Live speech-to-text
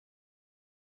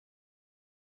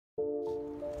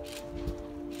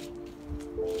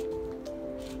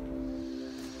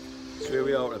So here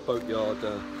we are at a boatyard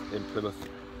in Plymouth,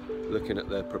 looking at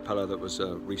the propeller that was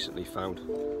recently found.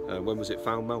 When was it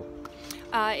found, Mel?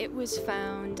 It was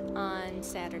found on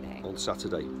Saturday. On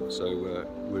Saturday. So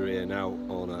we're here now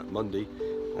on Monday,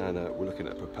 and we're looking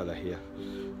at a propeller here.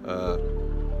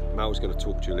 Mel's going to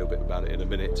talk to you a little bit about it in a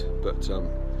minute, but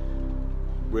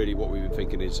really what we've been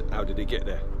thinking is, how did it get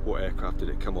there? What aircraft did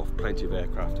it come off? Plenty of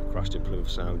aircraft have crashed in Plymouth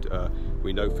Sound.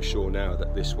 We know for sure now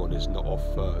that this one is not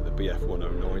off the BF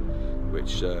 109,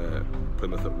 which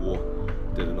Plymouth at War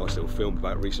did a nice little film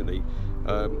about recently.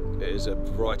 It is a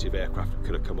variety of aircraft that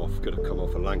could have come off. Could have come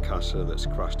off a Lancaster that's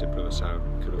crashed in Plymouth Sound.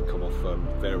 Could have come off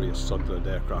various Sunderland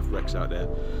aircraft wrecks out there.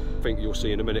 I think you'll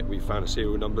see in a minute we found the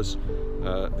serial numbers.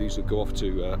 These will go off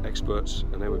to experts,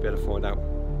 and then we'll be able to find out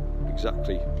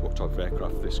exactly what type of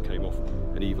aircraft this came off,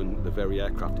 and even the very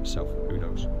aircraft itself, who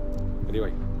knows.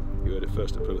 Anyway, you heard it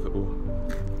first at Plymouth at War.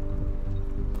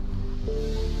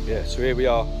 Yeah, so here we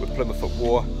are with Plymouth at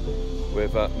War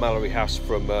with Mallory Haas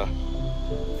from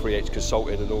 3H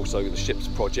Consulting, and also the Ships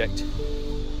Project,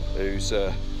 who's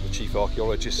the chief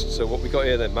archaeologist. So what we got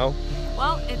here then, Mal?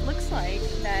 Well, it looks like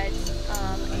that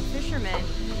a fisherman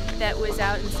that was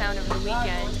out in the Sound over the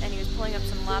weekend, and he was pulling up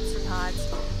some lobster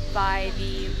pods by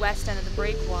the west end of the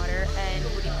breakwater, and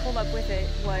what he pulled up with it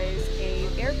was a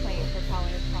airplane propeller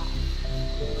prop.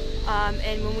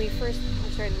 And when we first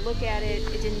started to look at it,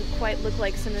 it didn't quite look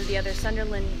like some of the other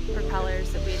Sunderland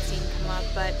propellers that we had seen come up,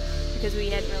 but because we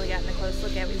hadn't really gotten a close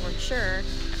look at it, we weren't sure.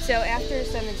 So after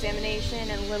some examination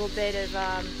and a little bit of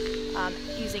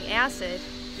using acid,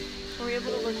 we were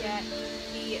able to look at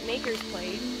the maker's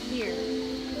plate here.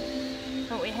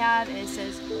 What we have is,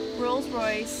 it says Rolls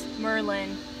Royce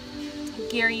Merlin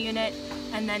gear unit,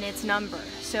 and then its number.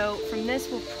 So from this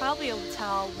we'll probably be able to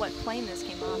tell what plane this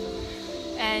came off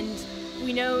of. And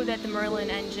we know that the Merlin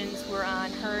engines were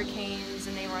on Hurricanes,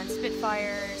 and they were on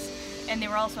Spitfires, and they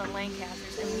were also on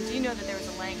Lancasters, and we do know that there was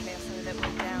a Lancaster that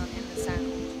went down in the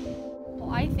Sound.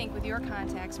 Well, I think with your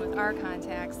contacts, with our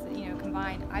contacts, that, you know,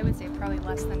 combined, I would say probably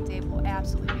less than a day we'll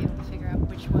absolutely be able to figure out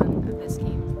which one of this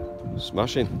came from.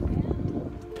 Smashing.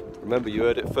 Remember, you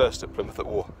heard it first at Plymouth at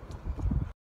War.